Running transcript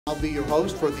I'll be your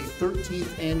host for the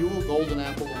 13th Annual Golden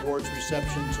Apple Awards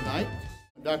reception tonight.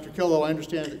 Dr. Killow, I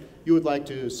understand that you would like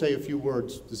to say a few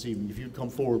words this evening. If you'd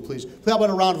come forward, please. How about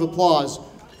a round of applause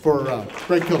for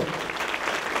Greg Killow?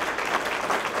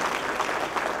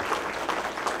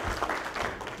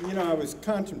 You know, I was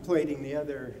contemplating the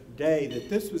other day that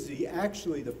this was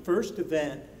actually the first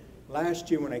event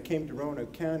last year when I came to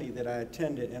Roanoke County that I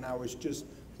attended, and I was just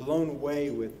blown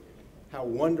away with how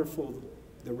wonderful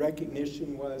the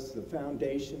recognition was, the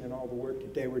foundation and all the work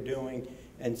that they were doing,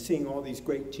 and seeing all these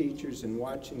great teachers and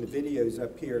watching the videos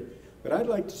up here. But I'd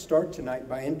like to start tonight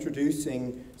by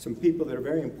introducing some people that are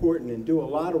very important and do a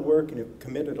lot of work and have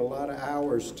committed a lot of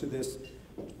hours to this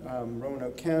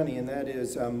Roanoke County, and that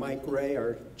is Mike Ray,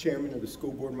 our chairman of the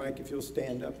school board. Mike, if you'll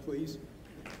stand up, please.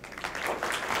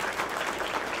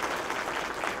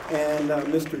 And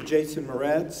Mr. Jason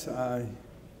Moretz.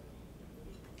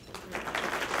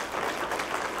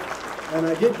 And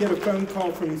I did get a phone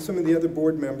call from some of the other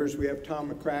board members. We have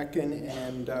Tom McCracken,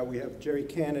 and we have Jerry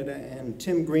Canada, and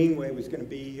Tim Greenway was going to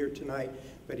be here tonight,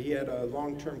 but he had a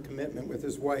long-term commitment with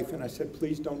his wife, and I said,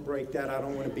 please don't break that. I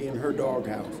don't want to be in her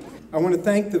doghouse. I want to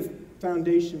thank the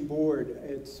foundation board.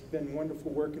 It's been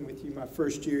wonderful working with you my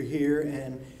first year here,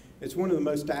 and it's one of the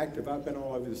most active. I've been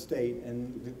all over the state,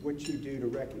 and what you do to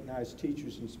recognize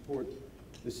teachers and support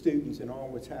the students and all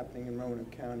what's happening in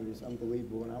Roanoke County is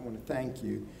unbelievable, and I want to thank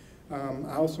you.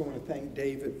 I also want to thank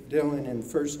David Dillon and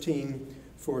First Team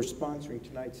for sponsoring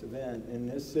tonight's event, and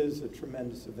this is a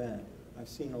tremendous event. I've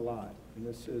seen a lot, and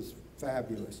this is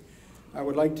fabulous. I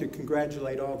would like to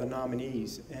congratulate all the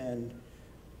nominees, and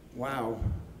wow,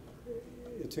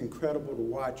 it's incredible to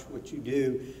watch what you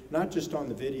do, not just on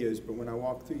the videos, but when I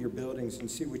walk through your buildings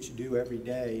and see what you do every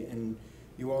day, and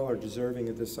you all are deserving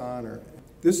of this honor.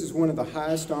 This is one of the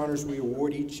highest honors we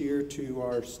award each year to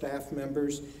our staff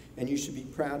members, and you should be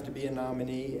proud to be a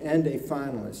nominee and a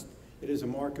finalist. It is a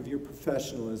mark of your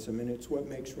professionalism, and it's what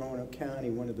makes Roanoke County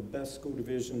one of the best school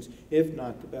divisions, if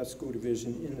not the best school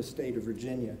division in the state of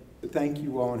Virginia. But thank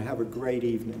you all, and have a great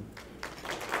evening.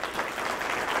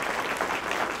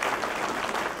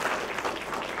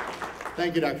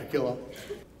 Thank you, Dr. Killow.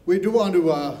 We do want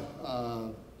to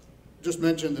just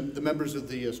mention the members of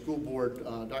the school board.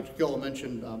 Dr. Killow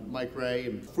mentioned Mike Ray,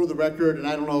 and for the record, and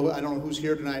I don't know who's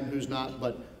here tonight and who's not,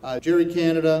 but Jerry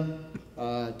Canada,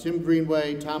 Tim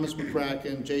Greenway, Thomas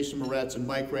McCracken, Jason Moretz, and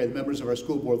Mike Ray, the members of our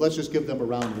school board. Let's just give them a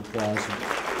round of applause.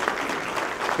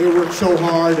 They work so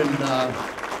hard, and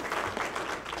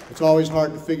it's always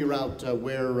hard to figure out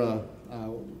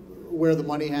where the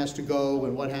money has to go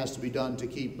and what has to be done to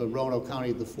keep Roanoke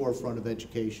County at the forefront of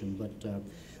education. But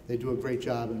they do a great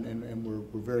job, and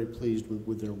we're very pleased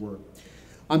with their work.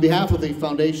 On behalf of the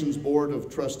Foundation's Board of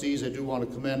Trustees, I do want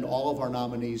to commend all of our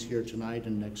nominees here tonight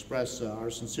and express our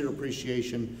sincere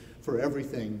appreciation for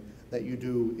everything that you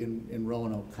do in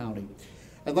Roanoke County.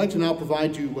 I'd like to now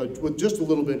provide you with just a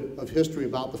little bit of history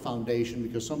about the Foundation,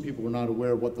 because some people are not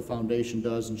aware of what the Foundation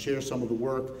does, and share some of the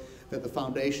work that the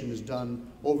Foundation has done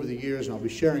over the years, and I'll be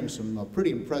sharing some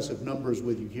pretty impressive numbers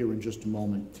with you here in just a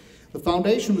moment. The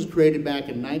Foundation was created back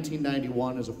in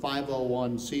 1991 as a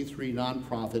 501c3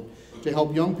 nonprofit to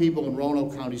help young people in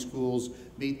Roanoke County schools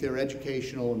meet their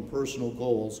educational and personal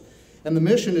goals. And the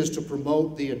mission is to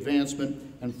promote the advancement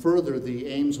and further the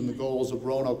aims and the goals of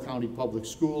Roanoke County Public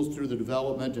Schools through the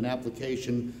development and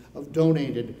application of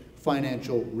donated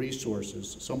financial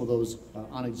resources, some of those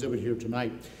on exhibit here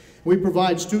tonight. We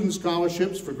provide student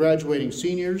scholarships for graduating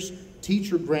seniors,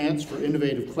 teacher grants for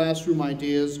innovative classroom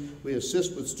ideas. We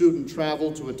assist with student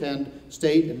travel to attend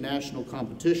state and national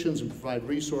competitions and provide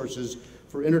resources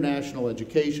for international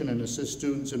education and assist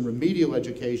students in remedial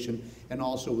education and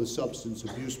also with substance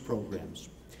abuse programs.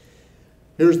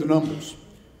 Here's the numbers.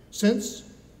 Since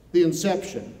the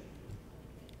inception,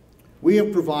 we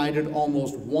have provided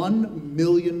almost $1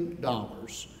 million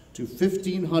to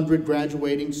 1,500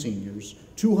 graduating seniors,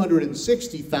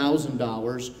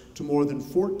 $260,000 to more than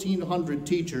 1,400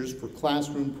 teachers for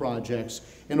classroom projects,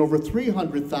 and over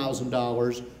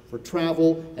 $300,000 for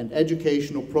travel and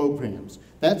educational programs.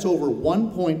 That's over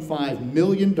 $1.5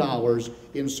 million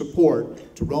in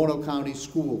support to Roanoke County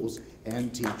schools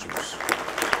and teachers.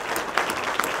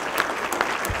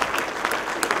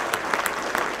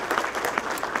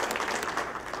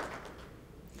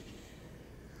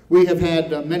 We have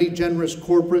had many generous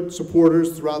corporate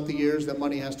supporters throughout the years. That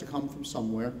money has to come from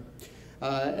somewhere.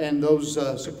 And those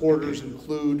supporters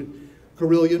include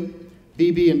Carillion,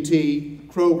 BB&T,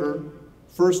 Kroger,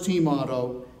 First Team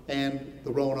Auto, and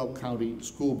the Roanoke County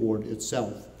School Board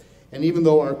itself. And even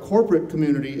though our corporate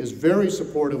community is very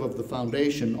supportive of the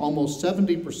foundation, almost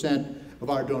 70% of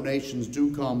our donations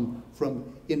do come from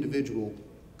individual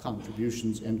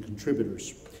contributions and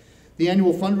contributors. The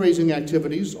annual fundraising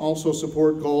activities also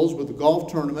support goals with the golf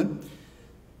tournament.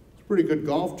 It's a pretty good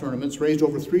golf tournament. It's raised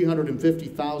over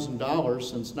 $350,000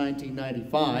 since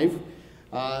 1995.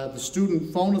 The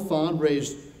student phone-a-thon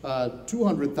raised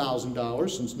 $200,000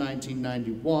 since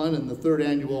 1991, and the third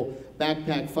annual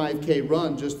Backpack 5K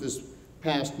run just this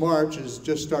past March is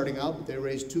just starting out. They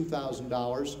raised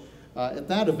 $2,000 at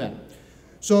that event.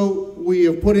 So we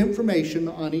have put information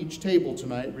on each table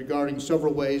tonight regarding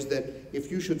several ways that,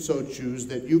 if you should so choose,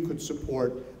 that you could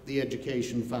support the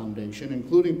Education Foundation,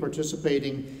 including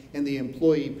participating in the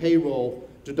employee payroll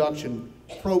deduction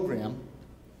program.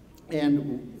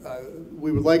 And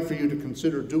we would like for you to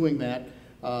consider doing that.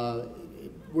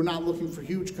 We're not looking for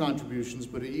huge contributions,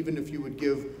 but even if you would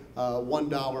give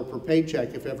 $1 per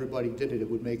paycheck, if everybody did it, it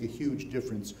would make a huge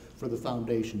difference for the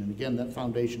foundation. And again, that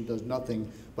foundation does nothing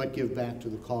but give back to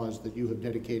the cause that you have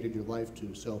dedicated your life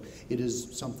to. So it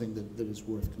is something that is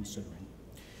worth considering.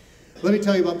 Let me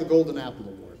tell you about the Golden Apple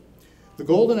Award. The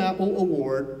Golden Apple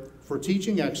Award for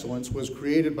Teaching Excellence was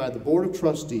created by the Board of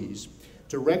Trustees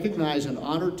to recognize and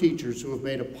honor teachers who have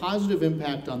made a positive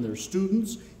impact on their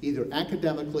students, either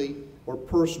academically or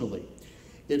personally.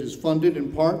 It is funded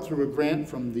in part through a grant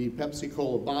from the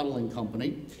Pepsi-Cola Bottling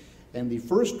Company, and the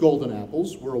first Golden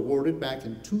Apples were awarded back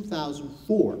in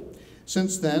 2004.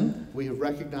 Since then, we have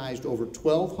recognized over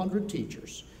 1,200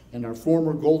 teachers, and our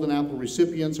former Golden Apple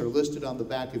recipients are listed on the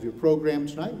back of your program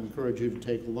tonight. We encourage you to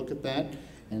take a look at that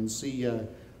and see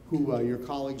who your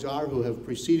colleagues are who have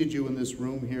preceded you in this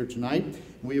room here tonight.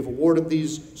 We have awarded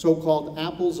these so-called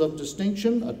Apples of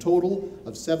Distinction a total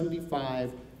of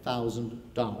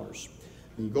 $75,000.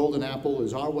 The Golden Apple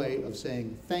is our way of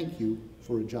saying thank you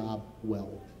for a job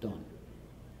well done.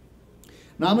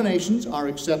 Nominations are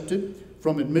accepted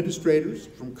from administrators,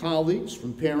 from colleagues,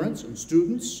 from parents and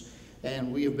students,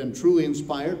 and we have been truly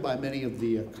inspired by many of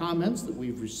the comments that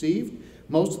we've received.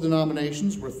 Most of the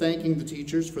nominations were thanking the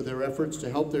teachers for their efforts to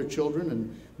help their children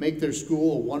and make their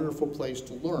school a wonderful place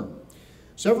to learn.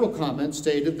 Several comments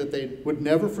stated that they would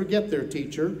never forget their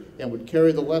teacher and would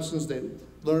carry the lessons they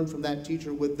learned from that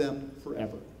teacher with them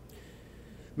forever.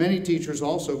 Many teachers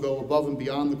also go above and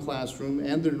beyond the classroom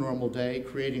and their normal day,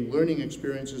 creating learning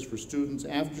experiences for students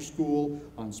after school,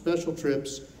 on special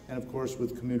trips, and of course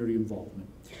with community involvement.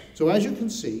 So as you can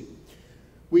see,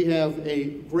 we have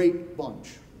a great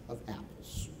bunch of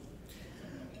apples.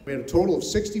 We had a total of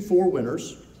 64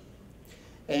 winners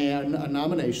and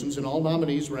nominations, and all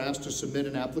nominees were asked to submit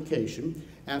an application.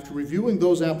 After reviewing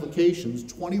those applications,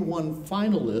 21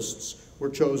 finalists were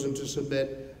chosen to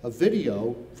submit a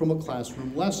video from a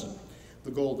classroom lesson.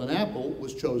 The Golden Apple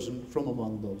was chosen from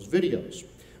among those videos.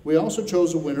 We also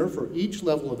chose a winner for each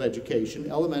level of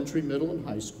education, elementary, middle, and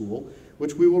high school,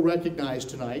 which we will recognize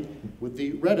tonight with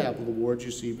the Red Apple Award you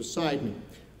see beside me.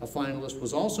 A finalist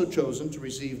was also chosen to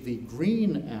receive the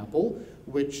Green Apple,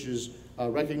 which is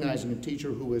recognizing a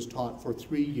teacher who has taught for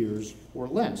 3 years or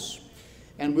less.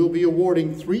 And we'll be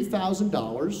awarding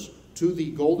 $3,000 to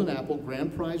the Golden Apple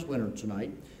Grand Prize winner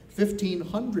tonight,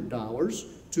 $1,500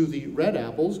 to the Red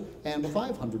Apples, and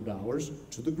 $500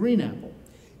 to the Green Apple.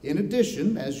 In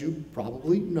addition, as you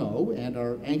probably know and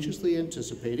are anxiously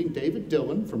anticipating, David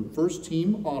Dillon from First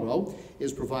Team Auto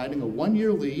is providing a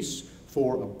 1-year lease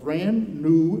for a brand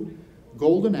new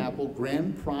Golden Apple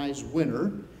Grand Prize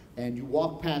winner. And you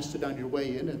walk past it on your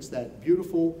way in. It's that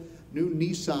beautiful new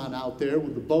Nissan out there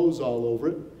with the bows all over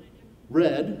it,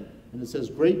 red, and it says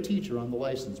 "Great Teacher" on the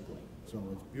license plate. So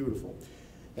it's beautiful.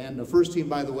 And the First Team,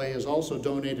 by the way, has also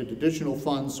donated additional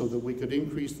funds so that we could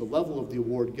increase the level of the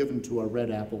award given to our Red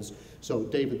Apples. So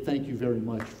David, thank you very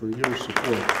much for your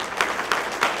support.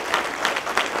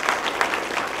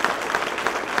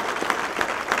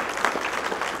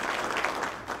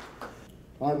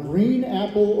 Our Green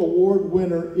Apple Award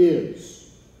winner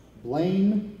is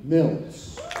Blaine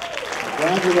Mills.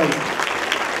 Congratulations.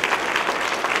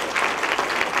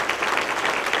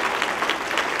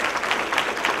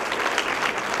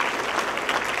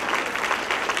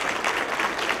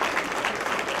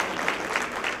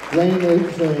 Blaine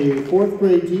is a 4th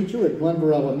grade teacher at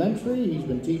Glenver Elementary. He's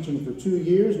been teaching for 2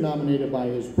 years, nominated by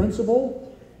his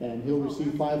principal, and he'll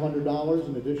receive $500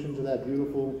 in addition to that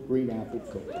beautiful Green Apple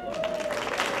trophy.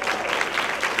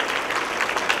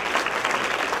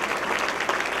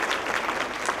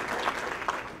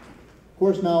 Of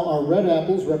course, now our Red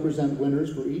Apples represent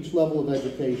winners for each level of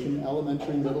education,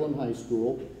 elementary, middle, and high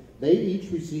school. They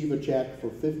each receive a check for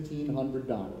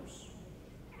 $1,500.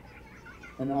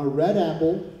 And our Red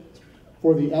Apple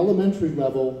for the elementary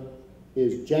level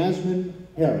is Jasmine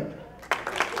Herrick.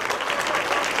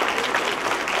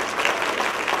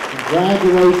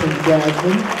 Congratulations,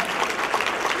 Jasmine.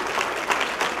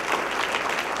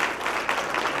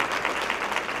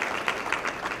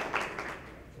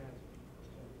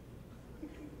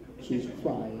 She's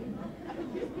crying.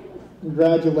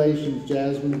 Congratulations,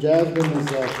 Jasmine. Jasmine is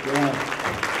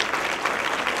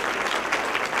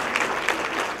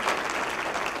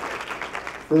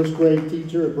first grade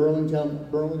teacher at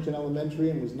Burlington Elementary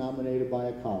and was nominated by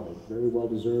a colleague. Very well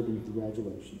deserved, and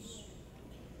congratulations.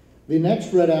 The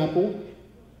next red apple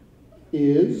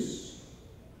is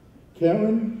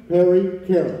Karen Perry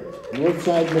Carroll,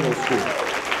 Northside Middle School.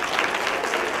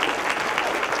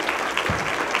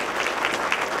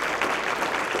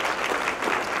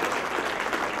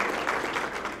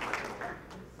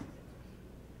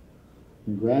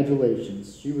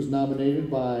 Congratulations. She was nominated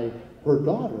by her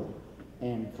daughter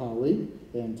and colleague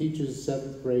and teaches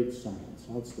 7th grade science.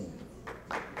 Outstanding.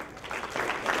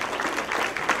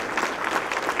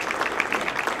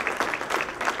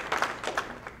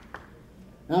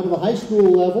 Now to the high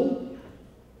school level,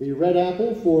 the red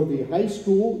apple for the high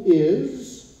school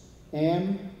is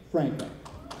Anne Franco.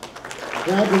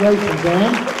 Congratulations,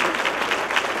 Anne.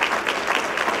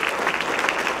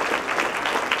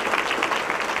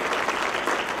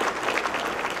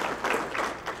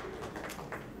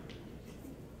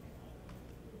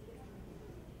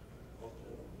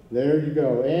 There you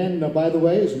go. And by the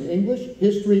way, is an English,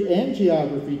 history, and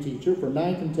geography teacher for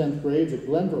 9th and 10th grades at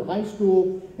Glenver High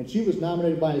School, and she was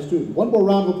nominated by a student. One more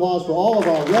round of applause for all of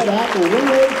our red apple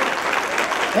winners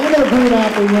and our green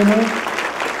apple winners.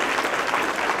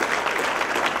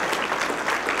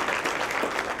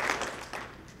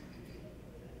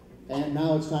 And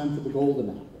now it's time for the golden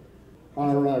apple.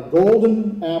 Our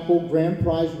golden apple grand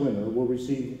prize winner will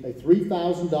receive a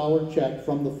 $3,000 check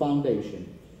from the foundation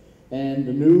and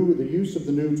the use of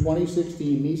the new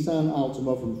 2016 Nissan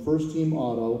Altima from First Team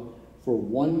Auto for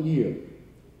 1 year.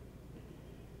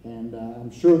 And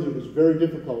I'm sure that it was very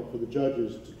difficult for the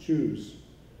judges to choose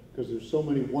because there's so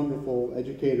many wonderful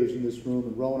educators in this room,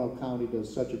 and Roanoke County does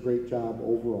such a great job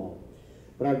overall.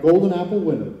 But our golden apple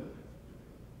winner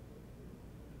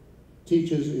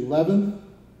teaches 11th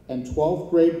and 12th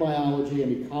grade biology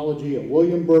and ecology at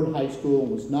William Byrd High School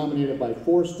and was nominated by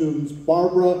 4 students,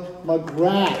 Barbara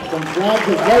McGrath.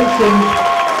 Congratulations,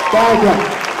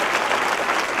 Barbara.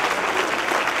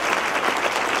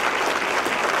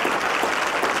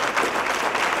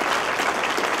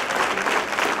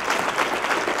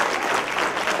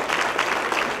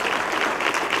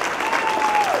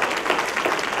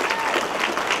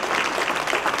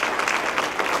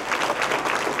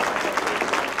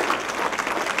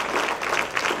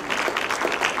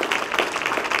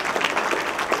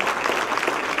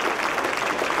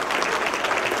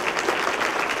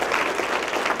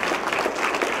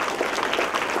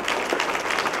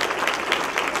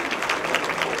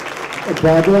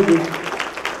 Barbara,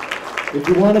 if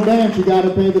you want to dance, you got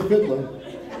to pay the fiddler.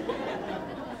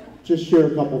 Just share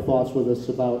a couple thoughts with us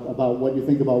about what you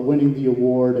think about winning the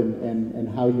award and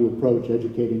how you approach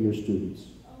educating your students.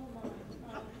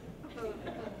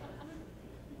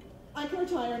 I can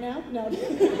retire now. No,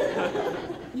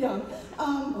 young,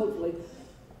 hopefully.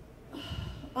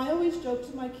 I always joke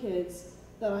to my kids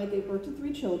that I gave birth to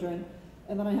 3 children,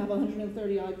 and that I have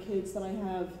 130 odd kids that I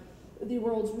have the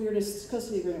world's weirdest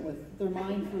custody agreement with. They're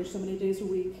mine for so many days a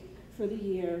week for the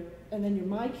year, and then you're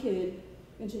my kid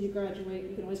until you graduate.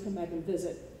 You can always come back and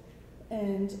visit.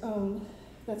 And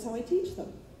that's how I teach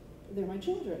them. They're my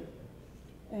children.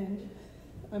 And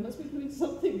I must be doing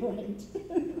something right.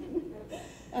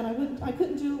 And I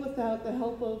couldn't do it without the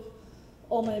help of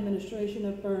all my administration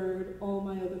at Byrd, all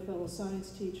my other fellow science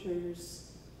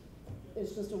teachers.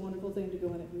 It's just a wonderful thing to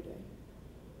go in every day.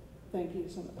 Thank you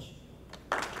so much.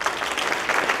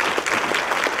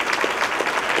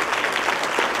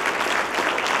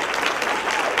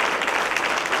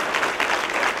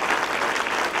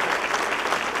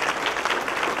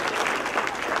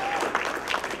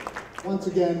 Once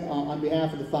again, on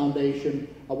behalf of the foundation,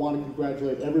 I want to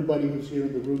congratulate everybody who's here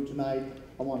in the room tonight.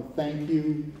 I want to thank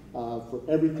you for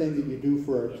everything that you do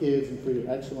for our kids and for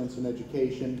your excellence in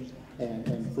education,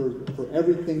 and for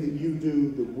everything that you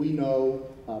do that we know.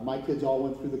 My kids all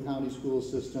went through the county school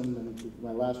system, and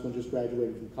my last one just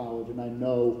graduated from college, and I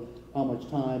know how much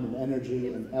time and energy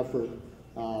and effort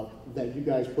that you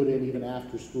guys put in even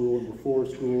after school and before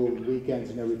school and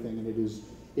weekends and everything, and it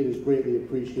is greatly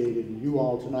appreciated. And you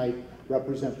all tonight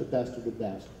represent the best of the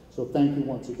best. So thank you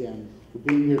once again for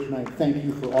being here tonight. Thank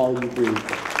you for all you do.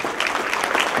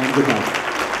 And good night.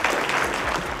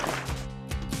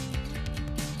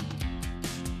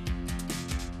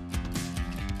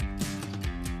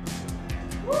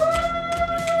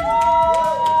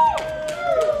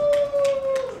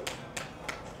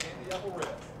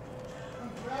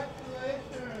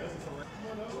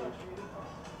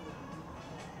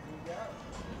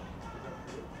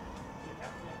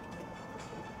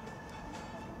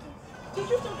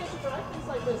 Teachers don't get to drive things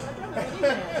like this. I drive a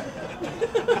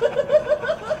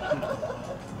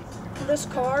minivan. This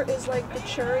car is like the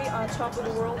cherry on top of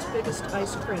the world's biggest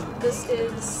ice cream. This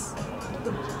is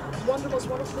the most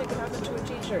wonderful thing that can happen to a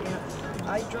teacher. You know,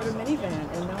 I drove a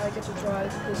minivan, and now I get to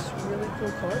drive this really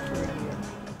cool car for a year.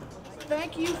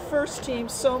 Thank you, First Team,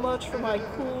 so much for my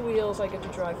cool wheels I get to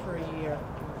drive for a year.